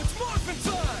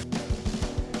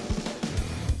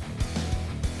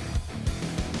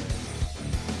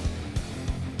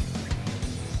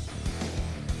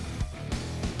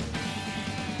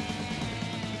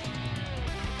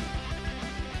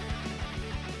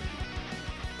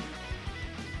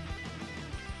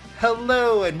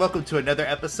Hello, and welcome to another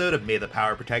episode of May the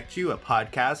Power Protect You, a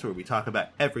podcast where we talk about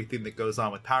everything that goes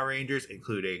on with Power Rangers,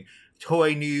 including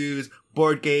toy news,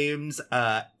 board games,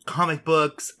 comic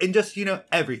books, and just,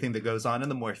 everything that goes on in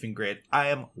the Morphing Grid. I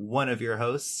am one of your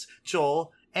hosts,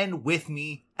 Joel, and with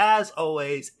me, as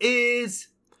always, is...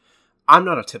 I'm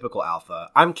not a typical alpha.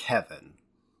 I'm Kevin.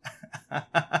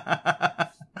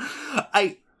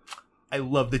 I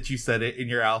love that you said it in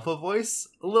your alpha voice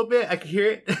a little bit. I can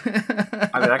hear it.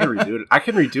 I mean, I can redo it. I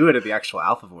can redo it in the actual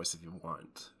alpha voice if you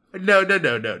want. No.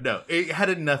 It had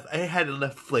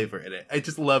enough flavor in it. I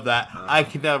just love that. I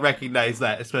can now recognize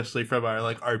that, especially from our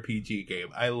RPG game.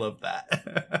 I love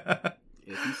that.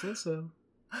 If you say so.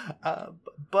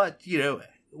 But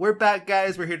we're back,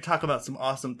 guys. We're here to talk about some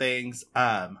awesome things.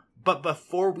 But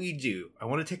before we do, I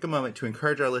want to take a moment to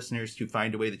encourage our listeners to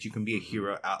find a way that you can be a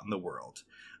hero out in the world.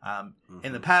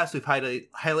 In the past, we've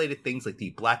highlighted things like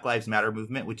the Black Lives Matter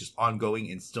movement, which is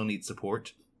ongoing and still needs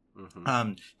support.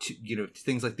 To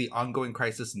things like the ongoing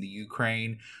crisis in the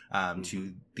Ukraine,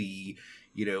 to the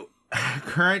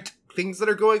current things that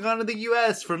are going on in the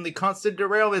U.S., from the constant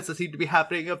derailments that seem to be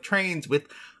happening of trains with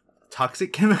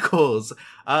toxic chemicals,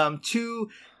 to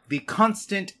the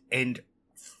constant and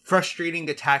frustrating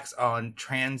attacks on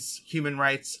trans human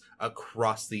rights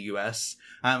across the U.S.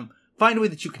 Find a way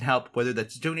that you can help, whether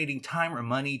that's donating time or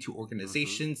money to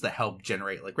organizations that help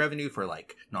generate revenue for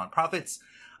nonprofits,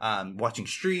 watching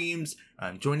streams,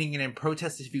 joining in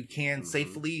protests if you can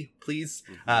safely, please,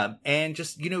 and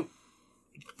just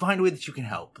find a way that you can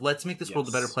help. Let's make this world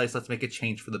a better place. Let's make a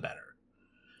change for the better.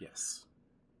 Yes.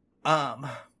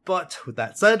 But with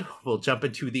that said, we'll jump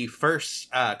into the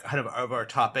first kind of our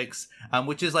topics,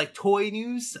 which is toy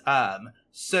news.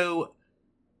 So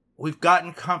we've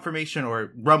gotten confirmation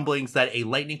or rumblings that a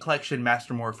Lightning Collection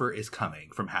Master Morpher is coming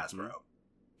from Hasbro.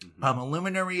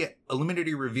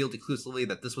 Illuminati revealed exclusively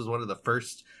that this was one of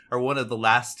the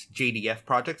last JDF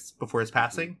projects before his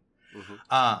passing.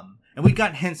 And we'd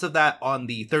gotten hints of that on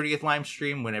the 30th Lime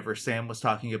stream whenever Sam was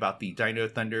talking about the Dino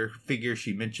Thunder figure.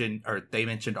 They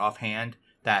mentioned offhand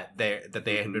that they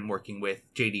had been working with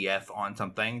JDF on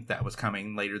something that was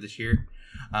coming later this year.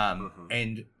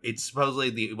 And it's supposedly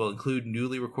it will include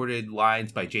newly recorded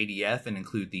lines by JDF and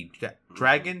include the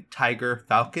Dragon, Tiger,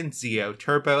 Falcon, Zeo,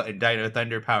 Turbo, and Dino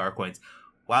Thunder power coins.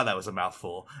 Wow, that was a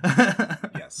mouthful.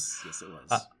 Yes, it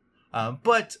was.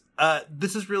 But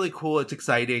this is really cool. It's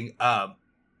exciting.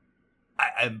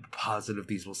 I'm positive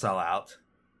these will sell out.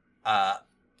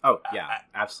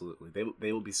 Absolutely.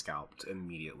 They will be scalped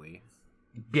immediately.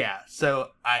 Yeah,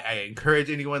 so I encourage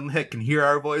anyone that can hear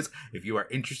our voice, if you are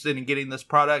interested in getting this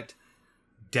product,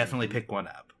 definitely pick one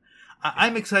up.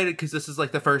 I'm excited because this is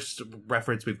the first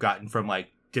reference we've gotten from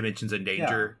Dimensions in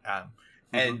Danger. Yeah.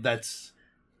 And that's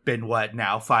been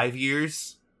 5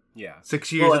 years? Yeah.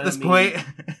 6 years at this point?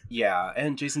 Yeah,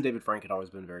 and Jason David Frank had always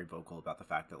been very vocal about the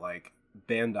fact that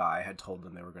Bandai had told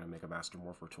them they were going to make a Master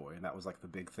Morpher toy, and that was the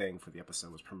big thing for the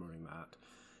episode, was promoting that.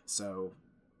 So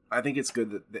I think it's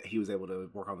good that he was able to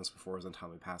work on this before his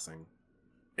untimely passing.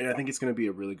 And I think it's going to be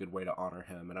a really good way to honor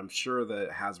him. And I'm sure that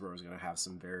Hasbro is going to have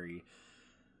some very,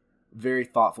 very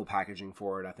thoughtful packaging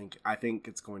for it. I think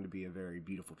it's going to be a very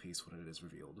beautiful piece when it is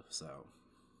revealed. So,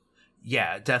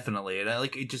 yeah, definitely. And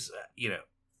it just,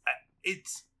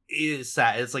 it is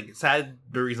sad. It's sad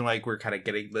the reason why we're kind of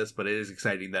getting this, but it is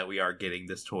exciting that we are getting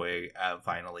this toy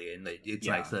finally. And it's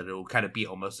nice that it will kind of be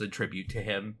almost a tribute to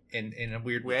him in a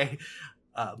weird way.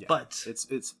 But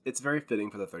it's very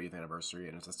fitting for the 30th anniversary,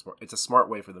 and it's a smart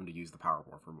way for them to use the Power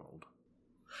Morpher mold.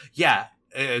 Yeah,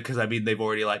 because they've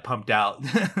already pumped out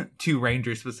 2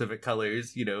 Ranger specific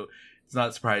colors. It's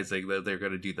not surprising that they're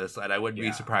going to do this, and I wouldn't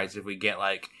be surprised if we get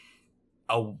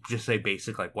just say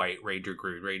basic White Ranger,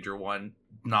 Green Ranger one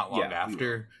not long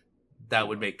after. That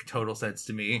would make total sense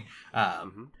to me.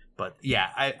 But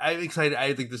yeah, I'm excited.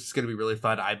 I think this is going to be really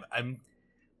fun.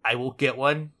 I will get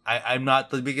one. I'm not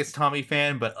the biggest Tommy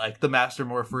fan, but the Master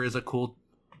Morpher is a cool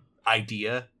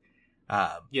idea.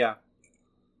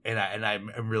 And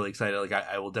I'm really excited.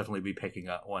 I will definitely be picking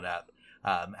one up.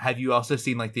 Have you also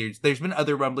seen there's been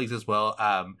other rumblings as well?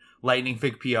 Lightning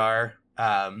Fig PR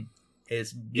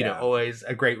is always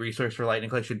a great resource for Lightning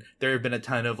Collection. There have been a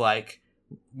ton of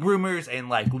rumors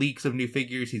and leaks of new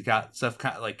figures. He's got stuff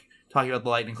talking about the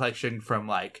Lightning Collection from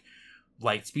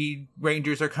Lightspeed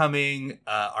Rangers are coming,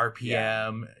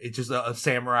 RPM, it's just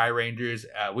Samurai Rangers.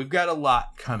 We've got a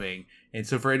lot coming. And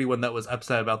so for anyone that was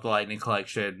upset about the Lightning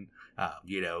Collection,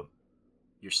 you're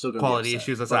still going quality to be upset,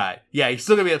 issues aside. Yeah, you're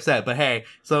still going to be upset. But hey,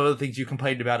 some of the things you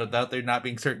complained about there not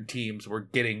being certain teams, we're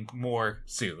getting more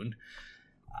soon.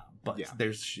 But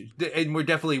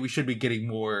we should be getting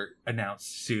more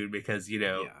announced soon because,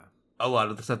 a lot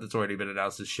of the stuff that's already been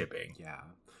announced is shipping. Yeah.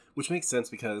 Which makes sense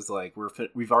because like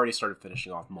we've already started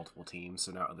finishing off multiple teams,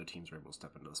 so now other teams are able to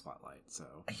step into the spotlight. So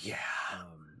yeah,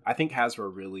 I think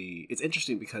Hasbro really, it's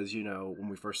interesting because, you know, when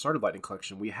we first started Lightning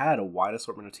Collection, we had a wide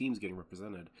assortment of teams getting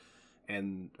represented,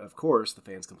 and of course the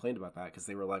fans complained about that because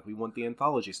they were like, we want the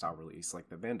anthology style release like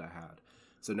that Bandai had.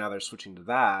 So now they're switching to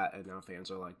that, and now fans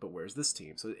are like, but where's this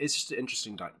team? So it's just an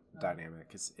interesting dynamic.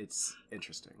 It's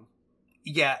interesting.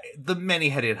 Yeah, the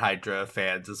many-headed Hydra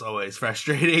fans is always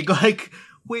frustrating. Like,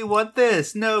 we want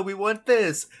this. No, we want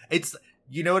this. It's,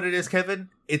 you know what it is, Kevin?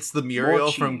 It's the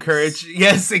Muriel from Courage.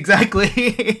 Yes,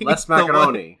 exactly. Less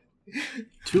macaroni.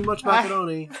 Too much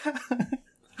macaroni.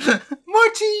 More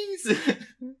cheese.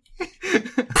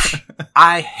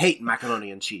 I hate macaroni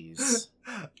and cheese.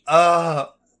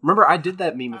 Remember, I did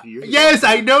that meme a few years ago. Yes,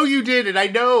 I know you did, and I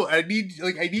know I need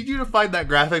you to find that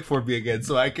graphic for me again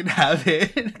so I can have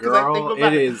it. Girl,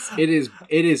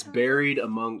 it is buried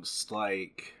amongst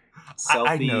like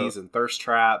selfies and thirst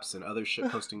traps and other shit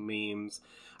posting memes.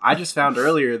 I just found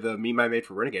earlier the meme I made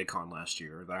for Renegade Con last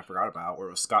year that I forgot about, where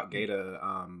it was Scott Gata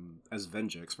as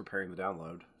Venjix preparing the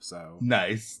download. So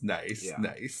nice.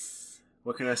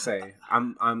 What can I say?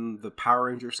 I'm the Power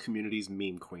Rangers community's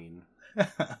meme queen.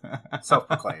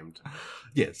 Self-proclaimed.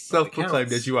 Yes,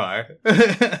 self-proclaimed as you are.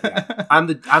 Yeah. I'm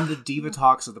the Diva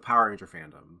Talks of the Power Ranger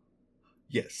fandom.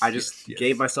 Yes. I just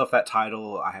gave myself that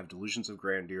title. I have delusions of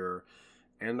grandeur,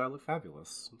 and I look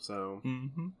fabulous. So,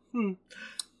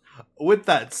 With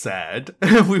that said,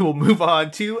 we will move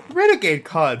on to Renegade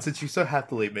Con, since you so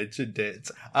happily mentioned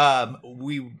it.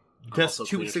 We just also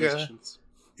 2 weeks ago.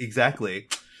 Exactly.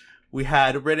 We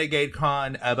had Renegade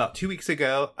Con about 2 weeks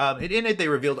ago. In it, they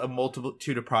revealed a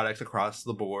multitude of products across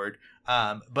the board.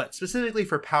 But specifically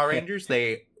for Power Rangers,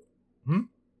 they...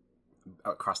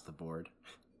 Across the board.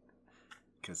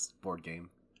 Because board game.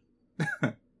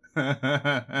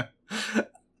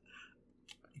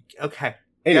 Okay.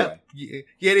 Anyway.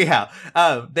 Anyhow,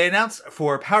 they announced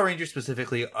for Power Rangers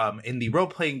specifically, in the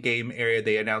role-playing game area,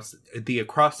 they announced the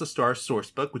Across the Stars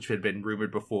sourcebook, which had been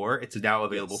rumored before. It's now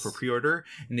available for pre-order,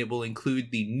 and it will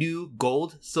include the new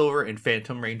Gold, Silver, and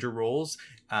Phantom Ranger roles,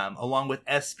 along with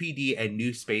SPD and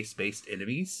new space-based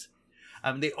enemies.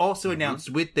 They also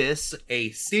announced with this a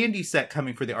standee set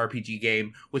coming for the RPG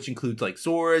game, which includes like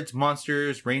swords,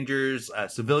 monsters, rangers,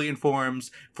 civilian forms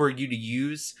for you to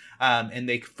use. And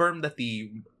they confirmed that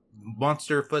the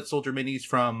monster foot soldier minis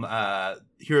from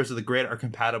Heroes of the Grid are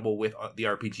compatible with the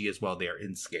RPG as well. They are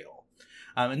in scale.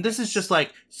 And this is just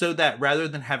like so that rather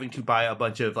than having to buy a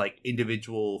bunch of like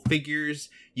individual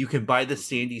figures, you can buy the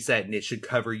standee set and it should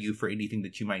cover you for anything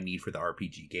that you might need for the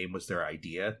RPG game, was their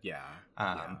idea. Yeah.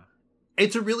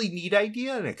 It's a really neat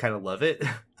idea, and I kind of love it.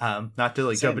 Not to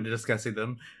like jump into discussing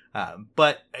them,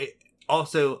 but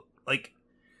also like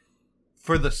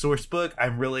for the source book,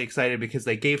 I'm really excited because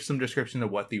they gave some description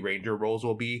of what the Ranger roles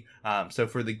will be. So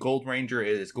for the Gold Ranger,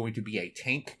 it is going to be a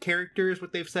tank character, is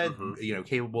what they've said. You know,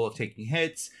 capable of taking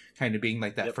hits, kind of being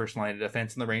like that first line of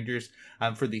defense in the Rangers.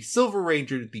 For the Silver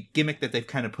Ranger, the gimmick that they've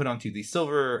kind of put onto the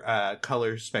silver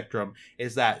color spectrum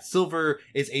is that Silver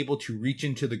is able to reach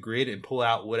into the grid and pull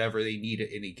out whatever they need at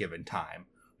any given time,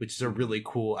 which is a really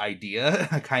cool idea.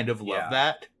 I kind of love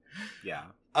that. Yeah.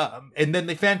 And then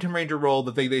the Phantom Ranger role,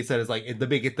 the thing they said is like the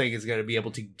biggest thing is going to be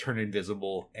able to turn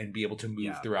invisible and be able to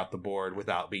move throughout the board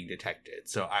without being detected.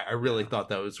 So I really thought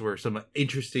those were some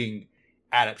interesting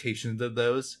adaptations of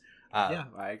those. I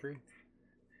agree.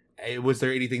 Was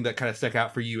there anything that kind of stuck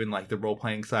out for you in like the role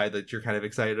playing side that you're kind of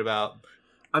excited about?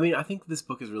 I mean, I think this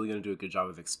book is really going to do a good job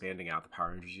of expanding out the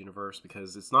Power Rangers universe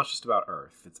because it's not just about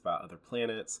Earth; it's about other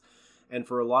planets. And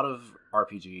for a lot of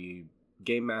RPG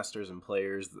game masters and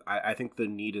players, I think the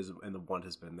need is and the want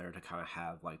has been there to kind of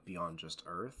have like beyond just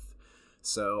Earth.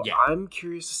 So I'm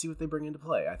curious to see what they bring into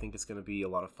play. I think it's going to be a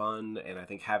lot of fun, and I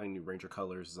think having new Ranger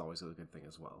colors is always a good thing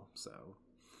as well. So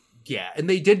yeah, and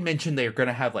they did mention they're going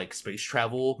to have like space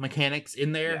travel mechanics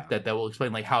in there that will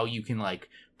explain like how you can like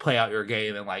play out your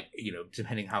game and like, you know,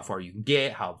 depending how far you can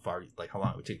get, how far like how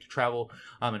long it would take to travel.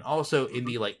 And also in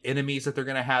the like enemies that they're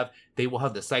going to have, they will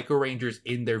have the Psycho Rangers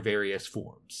in their various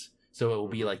forms. So it will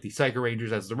be like the Psycho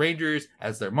Rangers as the Rangers,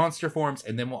 as their monster forms,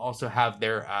 and then we'll also have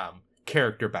their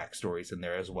character backstories in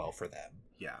there as well for them.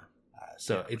 Yeah.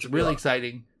 So it's really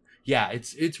exciting. Yeah,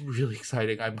 it's really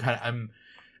exciting.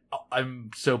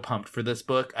 I'm so pumped for this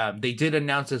book. They did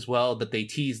announce as well that they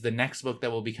teased the next book that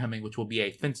will be coming, which will be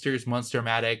a Finster's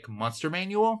Monstermatic Monster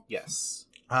Manual. Yes.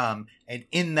 And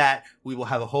in that we will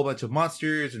have a whole bunch of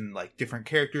monsters and like different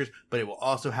characters, but it will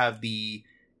also have the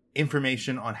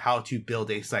information on how to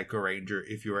build a Psycho Ranger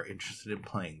if you are interested in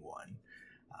playing one.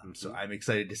 So I'm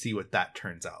excited to see what that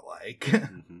turns out like.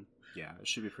 Yeah, it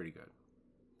should be pretty good.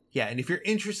 Yeah, and if you're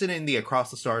interested in the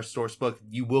Across the Stars source book,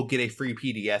 you will get a free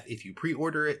PDF if you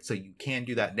pre-order it, so you can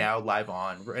do that now live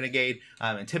on Renegade.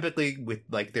 And typically with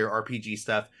like their RPG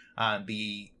stuff,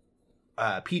 the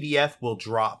PDF will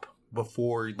drop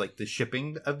before like the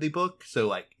shipping of the book. So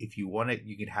like if you want it,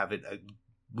 you can have it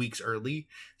weeks early.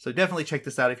 So definitely check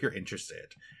this out if you're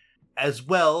interested. As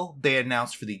well, they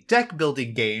announced for the deck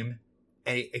building game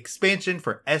a expansion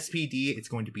for SPD. It's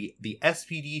going to be the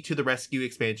SPD to the Rescue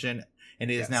expansion,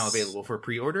 and it is now available for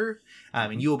pre-order.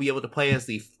 And you will be able to play as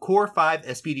the core 5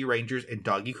 SPD Rangers and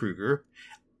Doggy Kruger,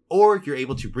 or you're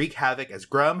able to wreak havoc as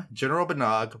Grum, General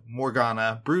Banog,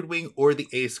 Morgana, Broodwing, or the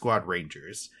A Squad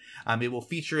Rangers. It will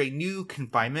feature a new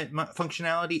confinement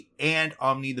functionality and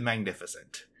Omni the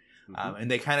Magnificent.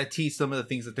 And they kind of tease some of the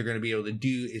things that they're going to be able to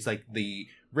do is like the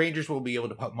Rangers will be able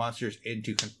to put monsters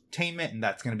into containment, and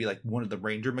that's going to be like one of the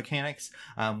Ranger mechanics.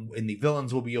 And the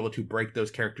villains will be able to break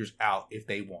those characters out if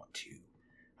they want to.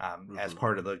 As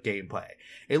part of the gameplay.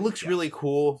 It looks really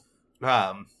cool.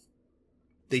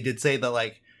 They did say that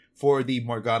like for the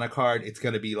Morgana card, it's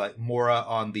going to be like Mora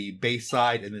on the base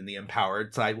side, and then the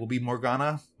empowered side will be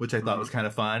Morgana, which I thought was kind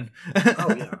of fun.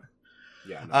 Oh yeah.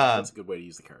 Yeah, no, that's a good way to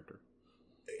use the character.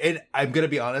 And I'm going to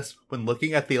be honest, when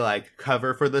looking at the like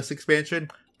cover for this expansion,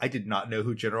 I did not know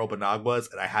who General Banog was,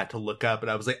 and I had to look up,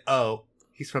 and I was like, oh,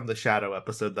 he's from the Shadow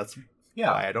episode. That's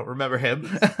why I don't remember him.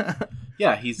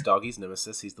 Yeah, he's Doggy's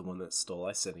nemesis. He's the one that stole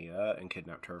Icenia and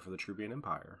kidnapped her for the Trubian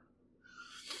Empire.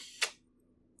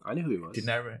 I knew who he was.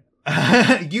 Didn't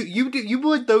I? You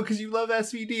would though, because you love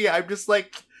SVD. I'm just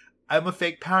like, I'm a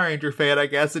fake Power Ranger fan, I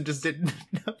guess, and just didn't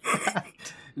know that.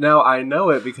 No, I know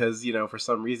it because, for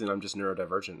some reason I'm just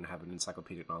neurodivergent and have an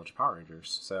encyclopedic knowledge of Power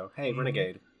Rangers. So, hey,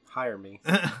 Renegade, hire me.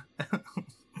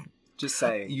 Just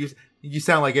saying. You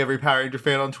sound like every Power Ranger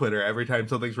fan on Twitter every time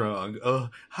something's wrong. Oh,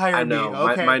 hire me.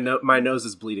 Okay. My nose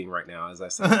is bleeding right now as I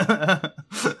say.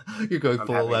 You're going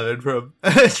full 11 from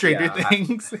Stranger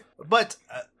Things. But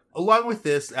along with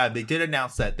this, they did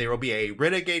announce that there will be a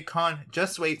Renegade Con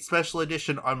Just Wait special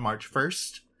edition on March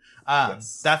 1st.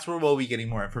 That's where we'll be getting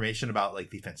more information about like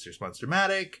the Fencer's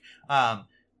Monstermatic.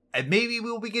 And maybe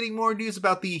we'll be getting more news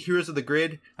about the Heroes of the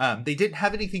Grid. They didn't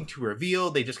have anything to reveal.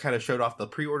 They just kind of showed off the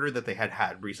pre-order that they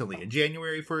had recently in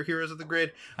January for Heroes of the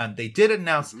Grid. They did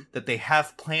announce that they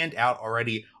have planned out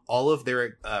already all of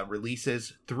their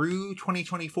releases through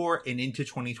 2024 and into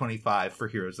 2025 for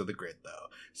Heroes of the Grid, though.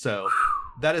 So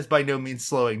that is by no means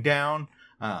slowing down.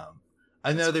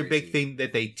 Another big thing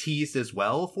that they teased as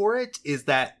well for it is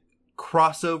that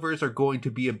crossovers are going to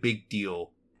be a big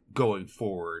deal going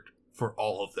forward for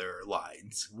all of their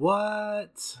lines.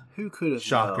 What? Who could have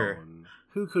known?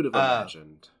 Who could have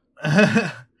imagined?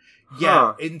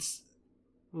 Yeah,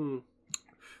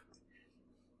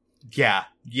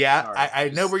 Sorry,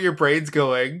 I know where your brain's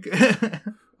going. I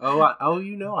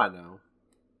know.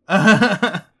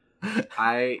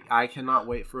 I cannot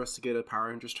wait for us to get a Power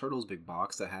Rangers Turtles big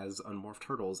box that has Unmorphed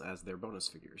Turtles as their bonus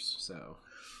figures. So,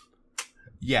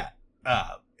 yeah,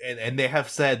 and they have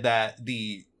said that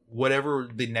whatever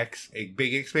the next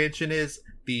big expansion is,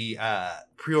 the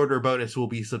pre-order bonus will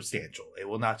be substantial. It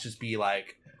will not just be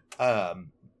like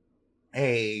something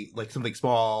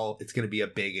small. It's going to be a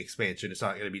big expansion. It's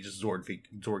not going to be just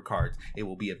Zord cards. It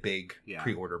will be a big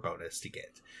pre-order bonus to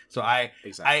get. So I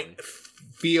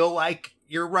feel like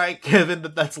you're right, Kevin,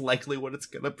 that's likely what it's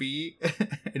going to be.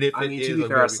 And if to be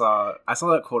fair, I saw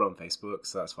that quote on Facebook,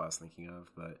 so that's what I was thinking of.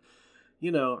 But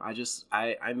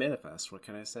I manifest. What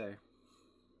can I say?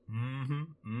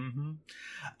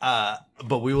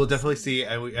 But we will definitely see.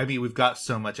 I mean, we've got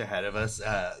so much ahead of us.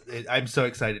 I'm so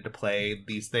excited to play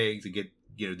these things and get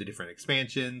the different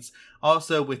expansions.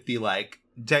 Also, with the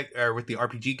deck or with the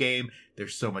RPG game,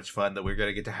 there's so much fun that we're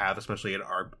gonna get to have, especially an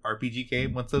RPG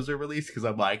game once those are released. Because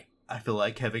I feel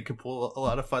like Kevin could pull a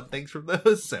lot of fun things from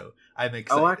those. So I'm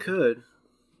excited. Oh, I could.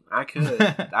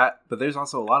 But there's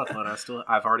also a lot of fun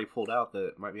I've already pulled out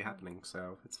that might be happening,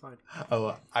 so it's fine.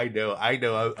 Oh, I know.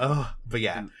 But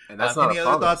yeah. And that's not a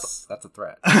promise. That's a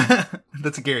threat.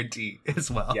 That's a guarantee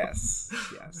as well. Yes.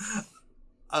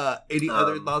 Any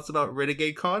other thoughts about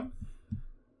Renegade Con?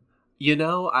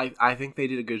 I think they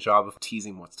did a good job of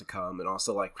teasing what's to come and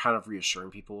also kind of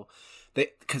reassuring people.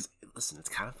 Because listen, it's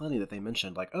kind of funny that they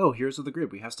mentioned Heroes of the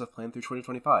Grid, we have stuff planned through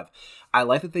 2025. I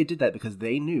like that they did that because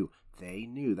they knew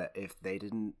that if they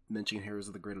didn't mention Heroes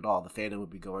of the Grid at all, the fandom would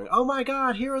be going, "Oh my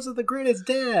God, Heroes of the Grid is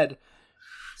dead."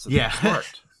 So they're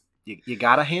smart. You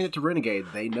gotta hand it to Renegade.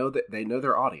 They know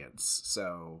their audience.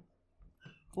 So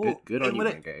good on you,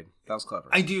 Renegade. That was clever.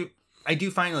 I do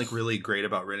find really great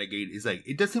about Renegade is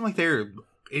it does seem like they're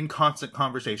in constant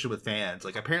conversation with fans.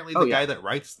 Like, apparently the guy that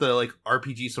writes the like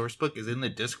RPG source book is in the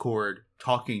Discord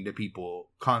talking to people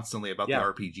constantly about the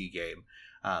RPG game,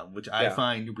 which I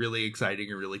find really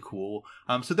exciting and really cool.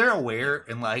 So they're aware,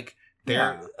 and like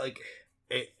they're like,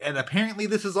 and apparently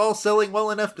this is all selling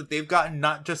well enough that they've gotten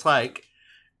not just like,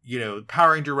 you know,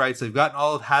 Power Ranger rights. They've gotten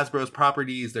all of Hasbro's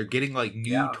properties. They're getting like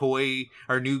new toy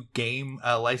or new game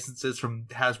licenses from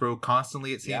Hasbro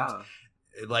constantly. It seems.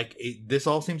 Like this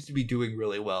all seems to be doing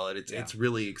really well, and it's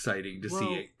really exciting to see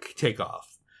it take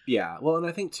off. Yeah, well, and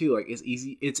I think too, like it's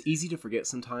easy to forget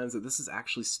sometimes that this is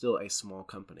actually still a small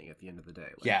company at the end of the day.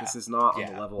 Like, this is not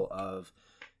on the level of,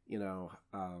 you know,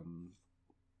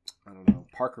 I don't know,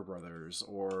 Parker Brothers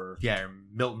or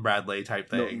Milton Bradley type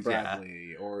things.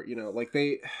 Or, you know, like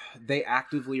they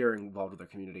actively are involved with their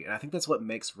community, and I think that's what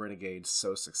makes Renegade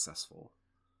so successful.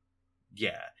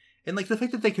 Yeah. And, like, the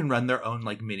fact that they can run their own,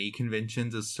 like, mini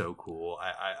conventions is so cool.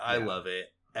 I love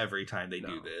it every time they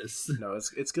do this. No,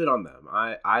 it's good on them.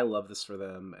 I love this for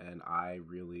them, and I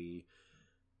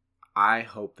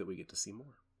hope that we get to see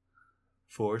more.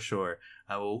 For sure.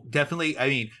 I will definitely, I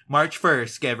mean, March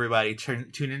 1st, everybody,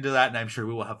 tune into that, and I'm sure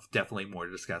we will have definitely more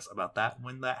to discuss about that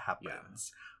when that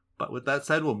happens. But with that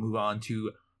said, we'll move on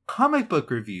to comic book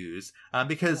reviews,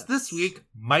 because this week,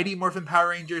 Mighty Morphin Power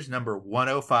Rangers number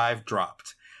 105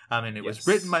 dropped. And it was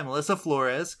written by Melissa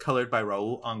Flores, colored by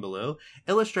Raul Angelo,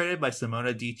 illustrated by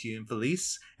Simona Di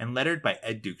Gianfelice, and lettered by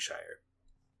Ed Dukeshire.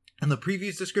 And the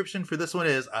preview's description for this one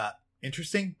is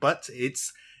interesting, but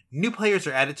it's new players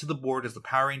are added to the board as the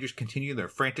Power Rangers continue their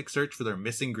frantic search for their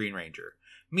missing Green Ranger.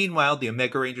 Meanwhile, the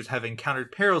Omega Rangers have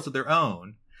encountered perils of their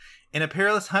own. In a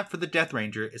perilous hunt for the Death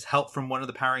Ranger, is help from one of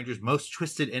the Power Rangers' most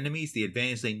twisted enemies the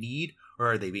advantage they need,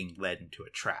 or are they being led into a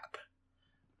trap?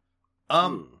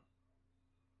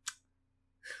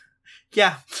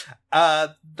 Yeah,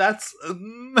 that's...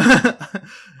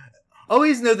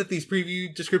 always know that these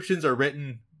preview descriptions are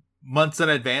written months in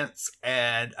advance,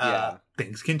 and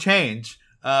things can change.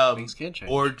 Things can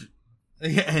change. Or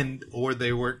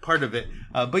they weren't part of it.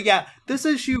 But yeah, this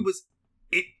issue was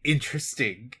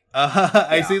interesting.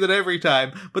 I say that every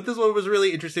time, but this one was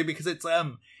really interesting because it's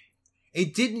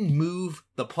it didn't move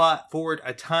the plot forward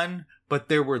a ton, but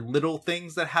there were little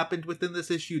things that happened within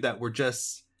this issue that were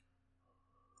just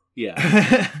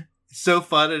so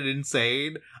fun and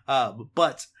insane.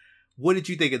 But what did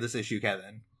you think of this issue,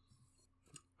 Kevin?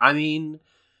 I mean,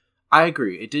 I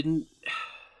agree. It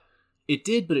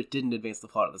did, but it didn't advance the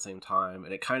plot at the same time,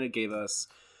 and it kind of gave us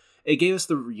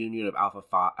the reunion of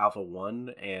Alpha 1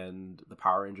 and the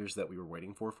Power Rangers that we were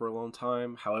waiting for a long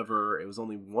time. However, it was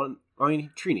only one. I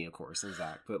mean, Trini, of course, and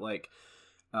Zach, but like,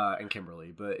 and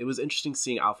Kimberly. But it was interesting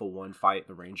seeing Alpha 1 fight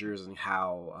the Rangers and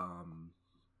how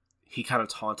he kind of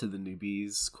taunted the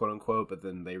newbies, quote unquote. But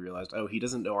then they realized, oh, he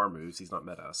doesn't know our moves. He's not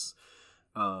met us.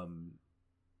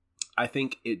 I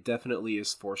think it definitely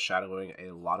is foreshadowing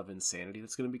a lot of insanity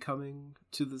that's going to be coming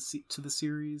to the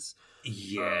series.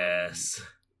 Yes.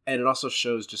 And it also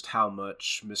shows just how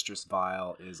much Mistress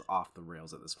Vile is off the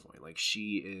rails at this point. Like,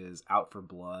 she is out for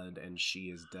blood, and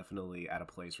she is definitely at a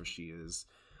place where she's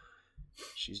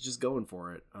just going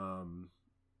for it.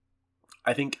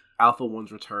 I think Alpha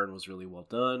 1's return was really well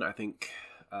done. I think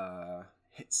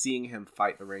seeing him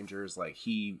fight the Rangers, like,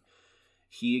 he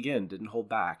again didn't hold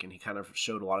back, and he kind of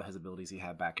showed a lot of his abilities he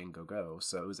had back in Go-Go.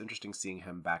 So it was interesting seeing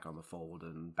him back on the fold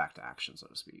and back to action, so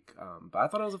to speak. But I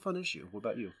thought it was a fun issue. What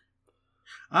about you?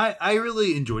 I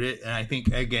really enjoyed it, and I think,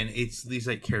 again, it's these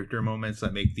like character moments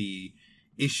that make the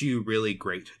issue really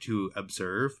great to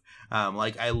observe.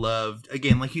 Like, I loved,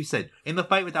 again, like you said, in the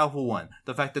fight with Alpha 1,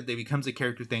 the fact that they becomes a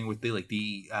character thing with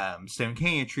the Stone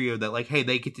Canyon trio, that like, hey,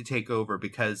 they get to take over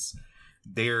because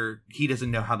he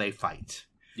doesn't know how they fight.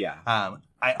 Yeah.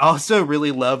 I also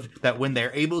really loved that when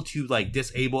they're able to like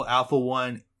disable Alpha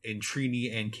 1 and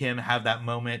Trini and Kim have that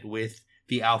moment with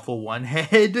the Alpha 1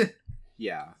 head.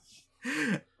 Yeah.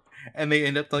 And they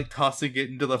end up like tossing it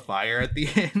into the fire at the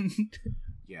end.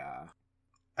 Yeah.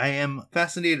 I am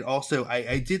fascinated also.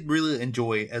 I did really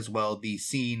enjoy as well the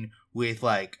scene with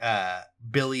like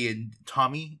Billy and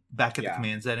Tommy back at the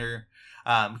command center.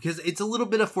 Because it's a little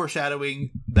bit of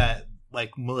foreshadowing that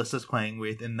like Melissa's playing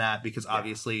with in that, because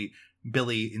obviously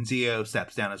Billy Nzio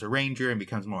steps down as a ranger and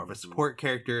becomes more of a support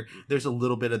character. There's a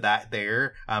little bit of that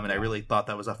there. And I really thought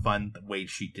that was a fun way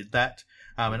she did that.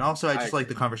 And also I just like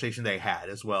the conversation they had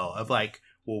as well of like,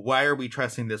 well, why are we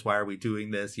trusting this? Why are we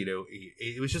doing this? You know,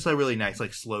 it was just a really nice,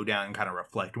 like, slow down and kind of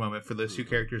reflect moment for those two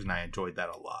characters. And I enjoyed that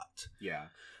a lot. Yeah.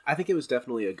 I think it was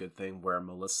definitely a good thing where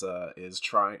Melissa is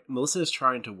trying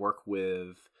to work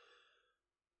with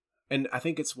And I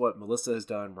think it's what Melissa has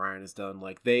done, Ryan has done.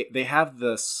 Like they have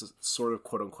this sort of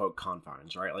quote unquote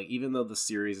confines, right? Like even though the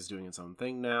series is doing its own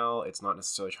thing now, it's not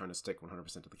necessarily trying to stick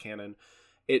 100% to the canon.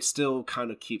 It still kind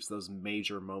of keeps those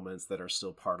major moments that are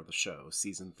still part of the show.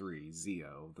 Season 3,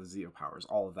 Zeo, the Zeo powers,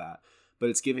 all of that. But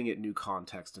it's giving it new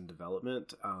context and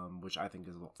development, which I think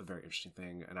is a very interesting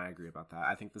thing. And I agree about that.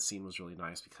 I think the scene was really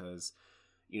nice because,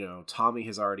 you know, Tommy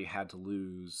has already had to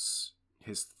lose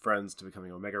his friends to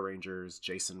becoming Omega Rangers,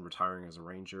 Jason retiring as a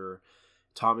Ranger.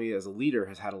 Tommy as a leader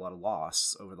has had a lot of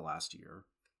loss over the last year.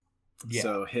 Yeah.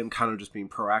 So him kind of just being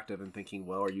proactive and thinking,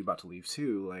 well, are you about to leave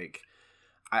too? Like,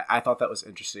 I thought that was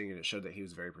interesting, and it showed that he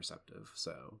was very perceptive.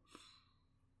 So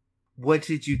what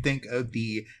did you think of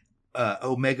the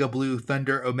Omega Blue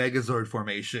Thunder Omega Zord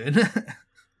formation?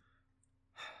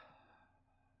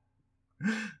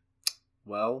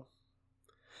 Well,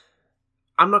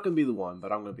 I'm not going to be the one,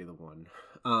 but I'm going to be the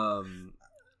one.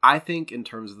 I think in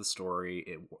terms of the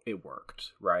story, it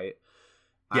worked, right?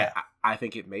 Yeah. I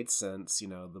think it made sense. You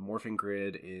know, the morphing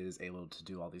grid is able to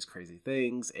do all these crazy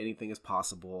things. Anything is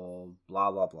possible,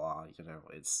 blah, blah, blah. You know,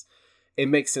 it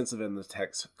makes sense of it in the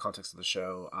context of the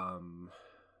show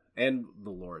and the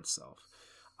lore itself.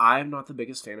 I'm not the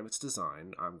biggest fan of its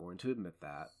design. I'm going to admit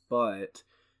that. But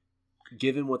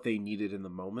given what they needed in the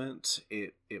moment,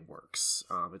 it works.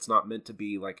 It's not meant to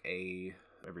be like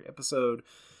every episode.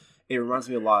 It reminds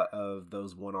me a lot of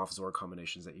those one-off Zord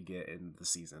combinations that you get in the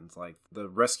seasons, like the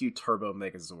Rescue Turbo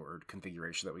Megazord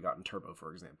configuration that we got in Turbo,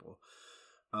 for example.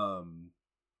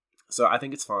 So I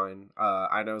think it's fine.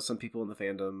 I know some people in the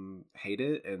fandom hate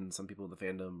it, and some people in the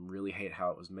fandom really hate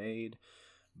how it was made.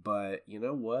 But you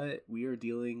know what? We are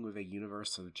dealing with a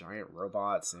universe of giant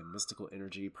robots and mystical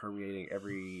energy permeating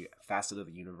every facet of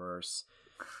the universe.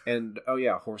 And, oh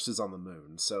yeah, horses on the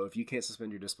moon. So if you can't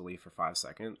suspend your disbelief for 5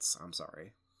 seconds, I'm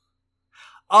sorry.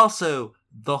 Also,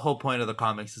 the whole point of the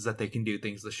comics is that they can do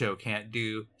things the show can't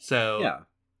do. So,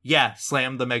 yeah,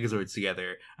 slam the Megazords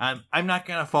together. I'm not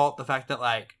going to fault the fact that,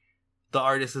 like, the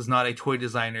artist is not a toy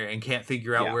designer and can't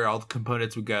figure out where all the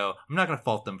components would go. I'm not going to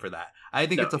fault them for that. I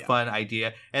think it's a fun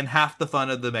idea. And half the fun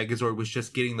of the Megazord was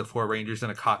just getting the 4 Rangers in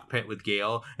a cockpit with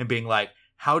Gale and being like,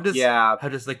 how does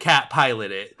the cat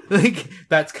pilot it? Like,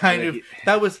 that's kind of...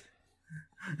 That was...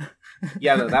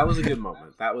 Yeah, no, that was a good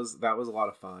moment. That was a lot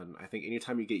of fun. I think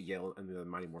anytime you get Yale and the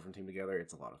Mighty Morphin team together,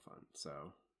 it's a lot of fun.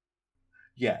 So,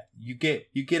 yeah, you get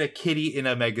a kitty in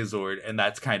a Megazord, and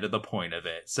that's kind of the point of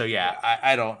it. So yeah.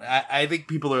 I think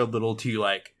people are a little too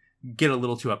get a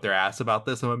little too up their ass about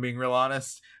this. If I'm being real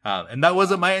honest, and that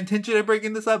wasn't my intention of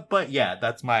breaking this up. But yeah,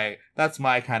 that's my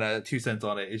kind of 2 cents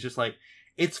on it. It's just like,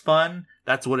 it's fun.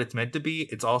 That's what it's meant to be.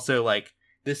 It's also like,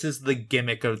 this is the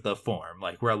gimmick of the form.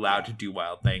 Like, we're allowed to do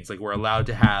wild things. Like, we're allowed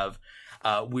to have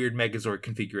weird Megazord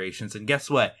configurations. And guess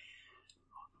what?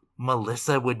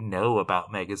 Melissa would know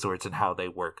about Megazords and how they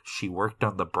work. She worked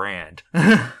on the brand.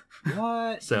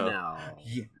 What? So, no.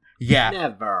 Yeah.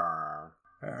 Never.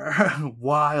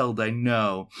 Wild, I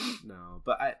know. No,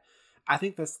 but I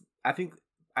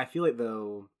feel like,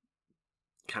 though,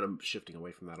 kind of shifting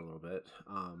away from that a little bit.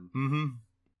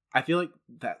 I feel like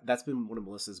that's been one of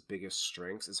Melissa's biggest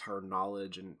strengths, is her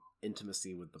knowledge and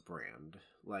intimacy with the brand.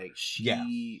 Like,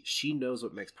 she knows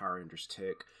what makes Power Rangers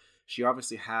tick. She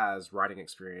obviously has writing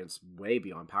experience way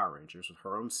beyond Power Rangers with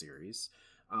her own series.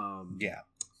 And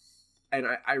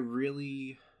I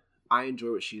really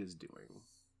enjoy what she is doing.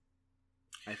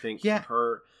 I think for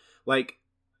her, like,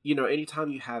 you know, anytime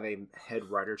you have a head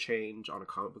writer change on a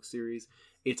comic book series,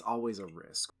 it's always a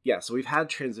risk. Yeah, so we've had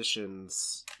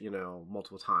transitions, you know,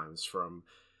 multiple times, from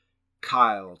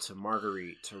Kyle to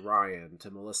Marguerite to Ryan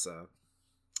to Melissa.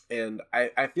 And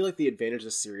I feel like the advantage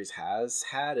this series has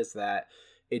had is that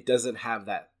it doesn't have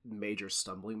that major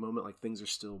stumbling moment. Like, things are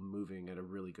still moving at a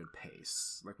really good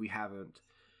pace. Like, we haven't,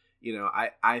 you know,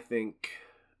 I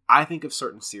think of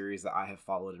certain series that I have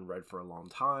followed and read for a long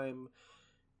time,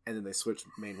 and then they switch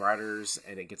main writers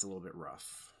and it gets a little bit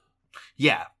rough.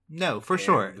 Yeah, no, for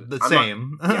sure.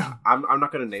 I'm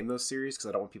not going to name those series because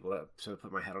I don't want people to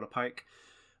put my head on a pike.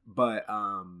 But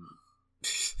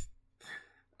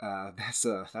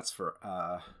that's for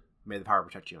May the Power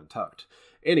Protect You Untucked.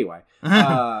 Anyway,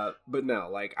 but no,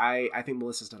 like, I think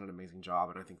Melissa's done an amazing job,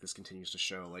 and I think this continues to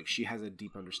show, like, she has a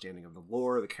deep understanding of the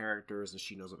lore, the characters, and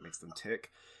she knows what makes them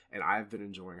tick. And I've been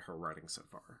enjoying her writing so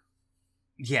far.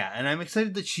 Yeah, and I'm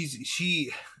excited that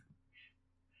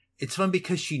it's fun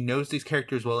because she knows these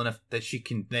characters well enough that she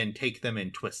can then take them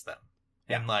and twist them.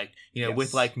 Yeah. And, like, you know,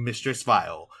 with, like, Mistress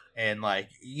Vile, and, like,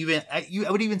 even I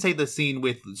would even say the scene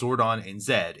with Zordon and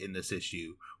Zed in this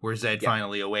issue, where Zed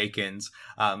finally awakens,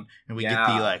 and we get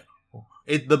the, like,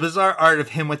 The bizarre art of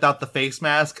him without the face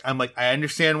mask, I'm like, I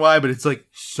understand why, but it's like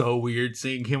so weird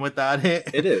seeing him without it.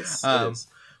 It is. It is.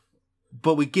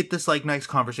 But we get this like nice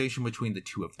conversation between the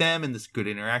two of them and this good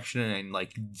interaction, and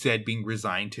like Zed being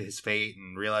resigned to his fate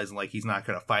and realizing like he's not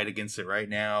going to fight against it right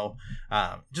now.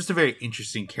 Just a very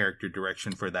interesting character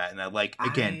direction for that. And I like,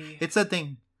 again, it's that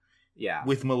thing. Yeah.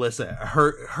 With Melissa,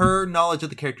 her knowledge of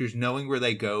the characters, knowing where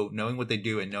they go, knowing what they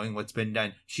do, and knowing what's been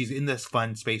done, she's in this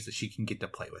fun space that she can get to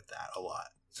play with that a lot.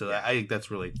 So yeah. I think that's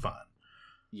really fun.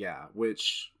 Yeah,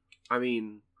 which, I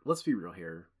mean, let's be real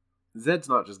here. Zed's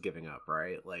not just giving up,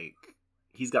 right? Like,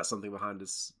 he's got something behind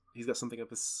his... He's got something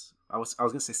up his... I was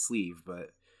going to say sleeve,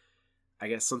 but I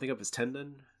guess something up his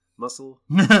tendon, muscle.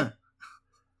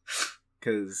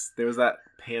 Because there was that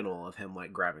panel of him,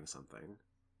 like, grabbing something.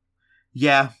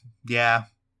 Yeah.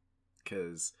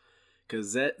 Because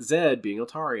Zed, being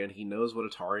Eltarian, he knows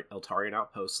what Eltarian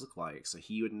outposts look like, so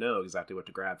he would know exactly what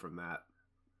to grab from that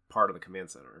part of the command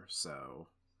center. So,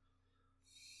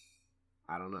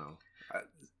 I don't know.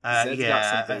 Zed's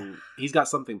got something. He's got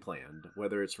something planned.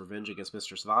 Whether it's revenge against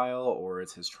Mistress Vile or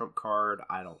it's his trump card,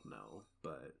 I don't know.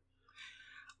 But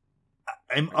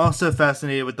I'm also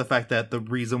fascinated with the fact that the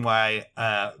reason why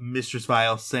Mistress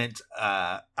Vile sent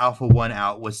Alpha 1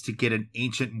 out was to get an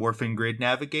ancient Morphin Grid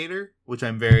Navigator, which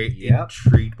I'm very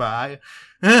intrigued by.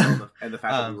 and the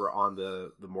fact that we were on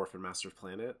the Morphin Master's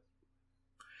planet.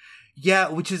 Yeah,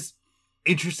 which is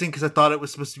interesting because I thought it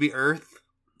was supposed to be Earth.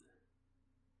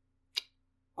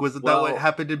 Wasn't that what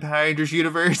happened in Power Rangers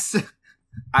universe?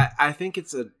 I think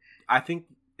it's a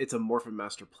Morphin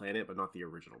Master planet, but not the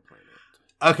original planet.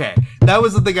 Okay, that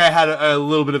was the thing I had a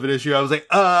little bit of an issue. I was like,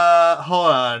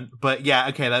 hold on. But yeah,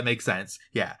 okay, that makes sense.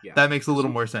 Yeah. That makes a little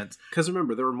more sense. Because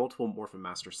remember, there were multiple Morphin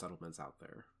Master settlements out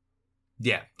there.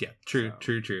 Yeah, true.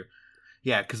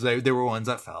 Yeah, because there were ones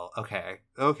that fell. Okay.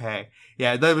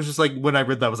 Yeah, that was just like, when I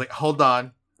read that, I was like, hold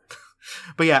on.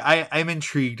 But yeah, I'm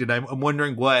intrigued, and I'm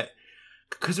wondering what...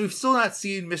 Because we've still not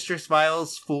seen Mistress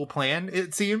Vile's full plan,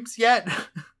 it seems, yet.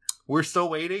 We're still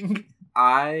waiting.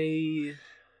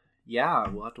 Yeah,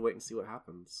 we'll have to wait and see what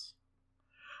happens.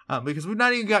 Because we've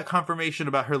not even got confirmation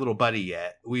about her little buddy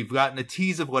yet. We've gotten a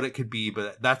tease of what it could be,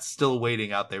 but that's still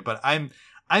waiting out there. But I'm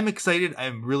excited.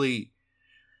 I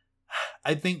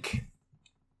think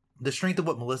the strength of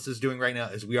what Melissa's doing right now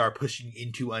is we are pushing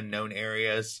into unknown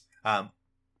areas. While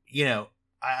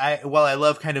I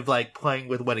love kind of like playing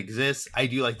with what exists, I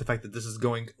do like the fact that this is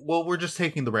going, well, we're just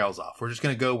taking the rails off. We're just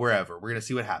going to go wherever. We're going to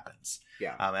see what happens.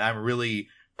 Yeah. And I'm really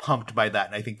pumped by that,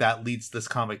 and I think that leads this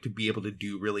comic to be able to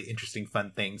do really interesting,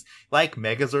 fun things like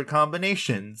Megazord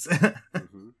combinations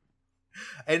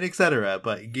and etc.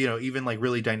 But even like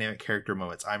really dynamic character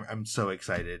moments. I'm so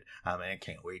excited, and I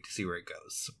can't wait to see where it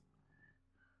goes.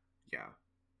 Yeah.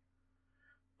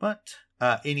 But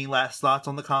any last thoughts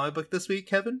on the comic book this week,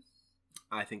 Kevin?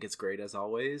 I think it's great as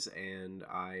always, and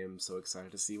I am so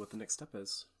excited to see what the next step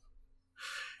is.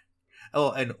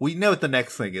 Oh, and we know what the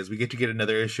next thing is. We get to get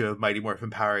another issue of Mighty Morphin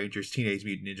Power Rangers Teenage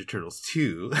Mutant Ninja Turtles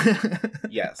 2.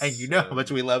 Yes. And you know how much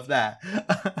we love that.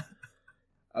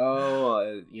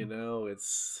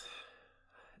 It's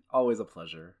always a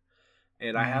pleasure.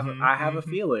 And I have a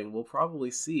feeling we'll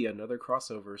probably see another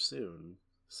crossover soon.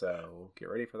 So get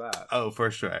ready for that. Oh, for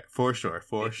sure. For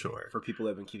people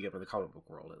that have been keeping up in the comic book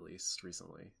world, at least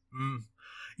recently.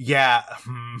 Yeah.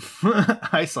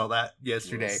 I saw that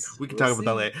yesterday. We can talk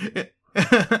about that later.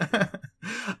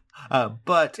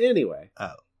 But anyway,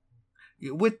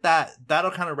 with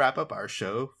that'll kind of wrap up our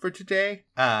show for today.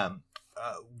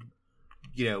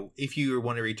 If you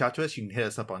want to reach out to us, you can hit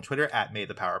us up on Twitter at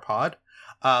MayThePowerPod.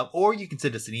 Or you can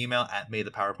send us an email at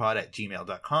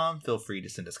maythepowerpod@gmail.com. Feel free to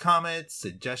send us comments,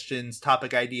 suggestions,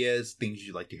 topic ideas, things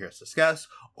you'd like to hear us discuss,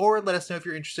 or let us know if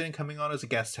you're interested in coming on as a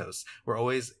guest host. We're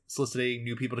always soliciting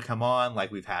new people to come on,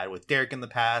 like we've had with Derek in the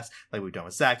past, like we've done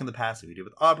with Zach in the past, like we did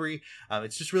with Aubrey.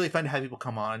 It's just really fun to have people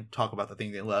come on, talk about the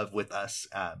thing they love with us,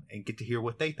 and get to hear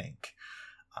what they think.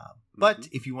 But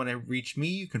if you want to reach me,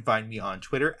 you can find me on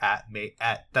Twitter at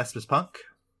ThespisPunk.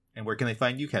 And where can they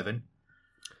find you, Kevin?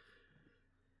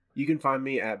 You can find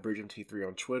me at BridgeMT3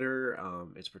 on Twitter.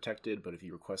 It's protected, but if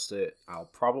you request it, I'll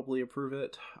probably approve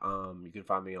it. You can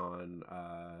find me on,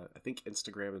 I think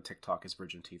Instagram and TikTok is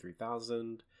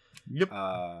BridgeMT3000. Yep.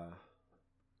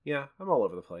 Yeah, I'm all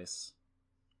over the place.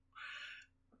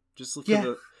 Just look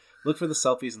for the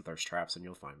selfies and thirst traps, and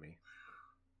you'll find me.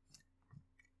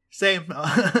 Same.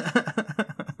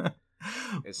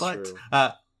 It's true.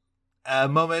 A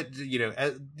moment,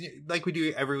 like we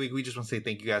do every week, we just want to say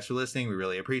thank you guys for listening. We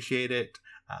really appreciate it.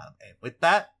 And with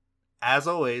that, as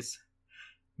always,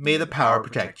 may the power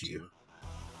protect you.